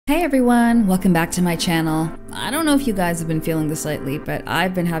Hey everyone, welcome back to my channel. I don't know if you guys have been feeling this lately, but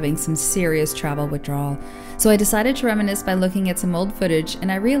I've been having some serious travel withdrawal. So I decided to reminisce by looking at some old footage,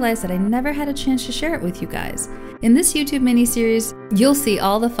 and I realized that I never had a chance to share it with you guys. In this YouTube mini-series, you'll see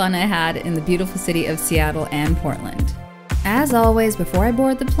all the fun I had in the beautiful city of Seattle and Portland. As always, before I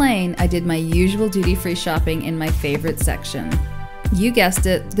board the plane, I did my usual duty-free shopping in my favorite section. You guessed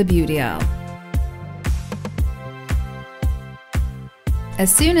it, the beauty aisle.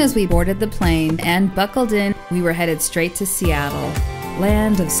 As soon as we boarded the plane and buckled in, we were headed straight to Seattle,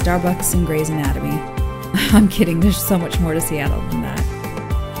 land of Starbucks and Grey's Anatomy. I'm kidding, there's so much more to Seattle than that.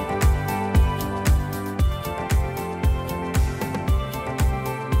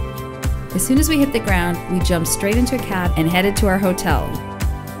 As soon as we hit the ground, we jumped straight into a cab and headed to our hotel.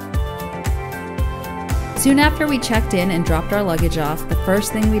 Soon after we checked in and dropped our luggage off, the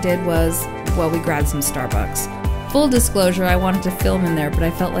first thing we did was, well, we grabbed some Starbucks. Full disclosure, I wanted to film in there, but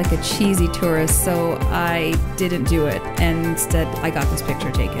I felt like a cheesy tourist, so I didn't do it, and instead I got this picture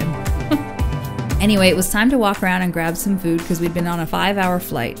taken. Anyway, it was time to walk around and grab some food because we'd been on a 5-hour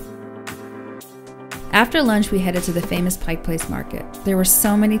flight. After lunch, we headed to the famous Pike Place Market. There were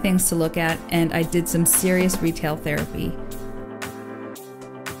so many things to look at, and I did some serious retail therapy.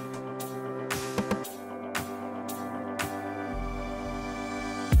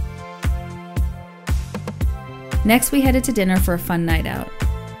 Next, we headed to dinner for a fun night out.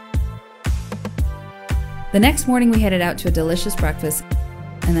 The next morning, we headed out to a delicious breakfast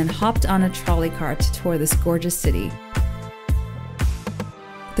and then hopped on a trolley car to tour this gorgeous city.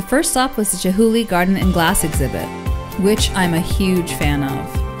 The first stop was the Chihuly Garden and Glass exhibit, which I'm a huge fan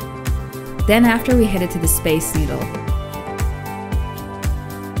of. Then after, we headed to the Space Needle.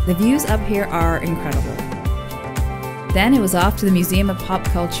 The views up here are incredible. Then it was off to the Museum of Pop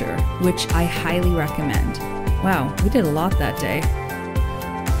Culture, which I highly recommend. Wow, we did a lot that day.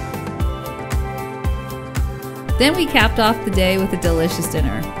 Then we capped off the day with a delicious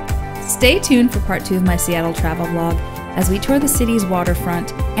dinner. Stay tuned for part 2 of my Seattle travel vlog as we tour the city's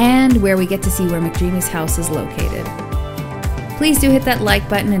waterfront and where we get to see where McDreamy's house is located. Please do hit that like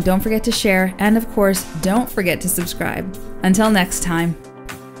button and don't forget to share, and of course, don't forget to subscribe. Until next time.